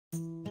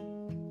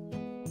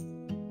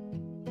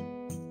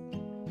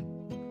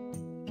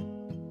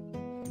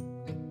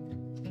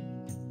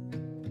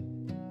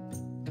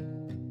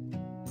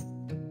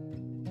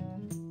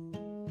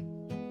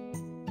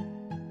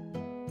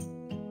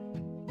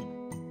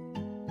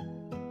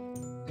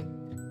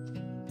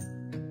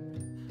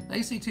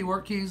ACT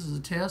WorkKeys is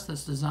a test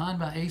that's designed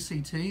by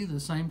ACT, the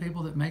same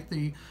people that make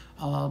the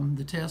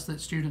test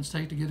that students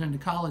take to get into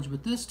college.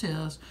 But this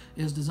test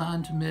is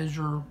designed to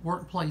measure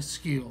workplace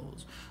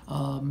skills,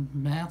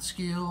 math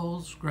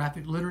skills,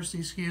 graphic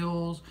literacy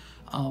skills,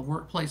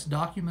 workplace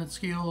document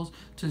skills,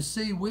 to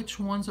see which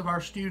ones of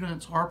our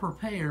students are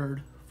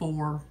prepared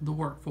for the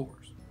workforce.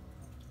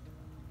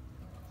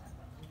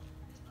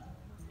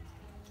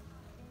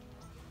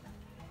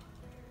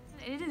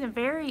 It is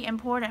very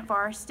important for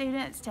our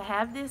students to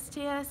have this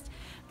test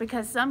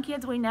because some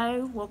kids we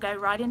know will go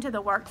right into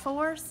the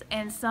workforce,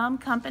 and some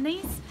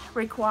companies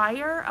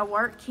require a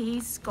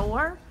WorkKeys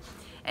score.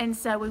 And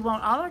so we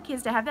want all our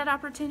kids to have that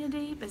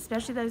opportunity, but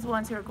especially those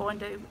ones who are going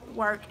to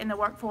work in the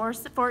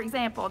workforce. For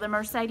example, the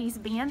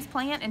Mercedes-Benz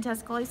plant in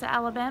Tuscaloosa,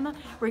 Alabama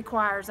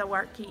requires a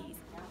WorkKeys.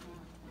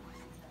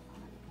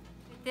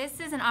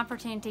 This is an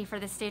opportunity for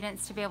the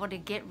students to be able to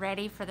get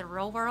ready for the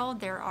real world.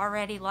 There are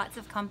already lots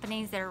of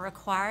companies that are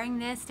requiring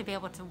this to be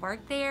able to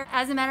work there.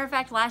 As a matter of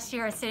fact, last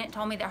year a student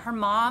told me that her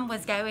mom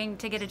was going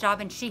to get a job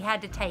and she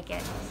had to take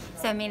it.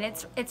 So I mean,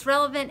 it's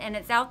relevant and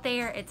it's out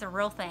there, it's a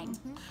real thing.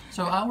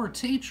 So our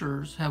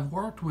teachers have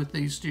worked with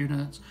these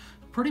students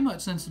pretty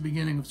much since the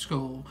beginning of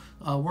school,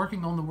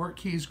 working on the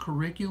WorkKeys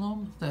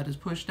curriculum that is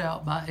pushed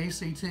out by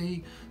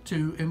ACT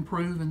to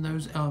improve in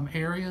those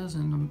areas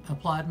in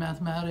applied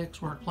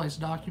mathematics, workplace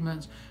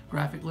documents,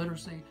 graphic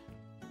literacy.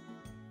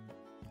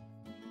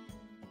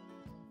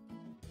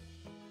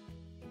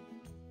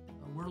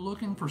 We're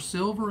looking for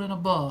silver and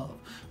above.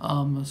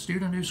 A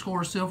student who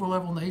scores silver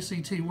level in the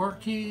ACT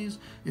WorkKeys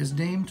is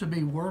deemed to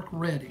be work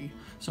ready.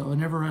 So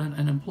whenever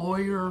an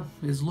employer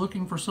is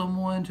looking for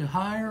someone to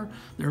hire,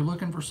 they're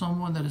looking for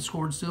someone that has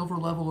scored silver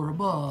level or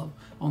above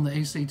on the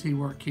ACT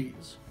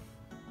WorkKeys.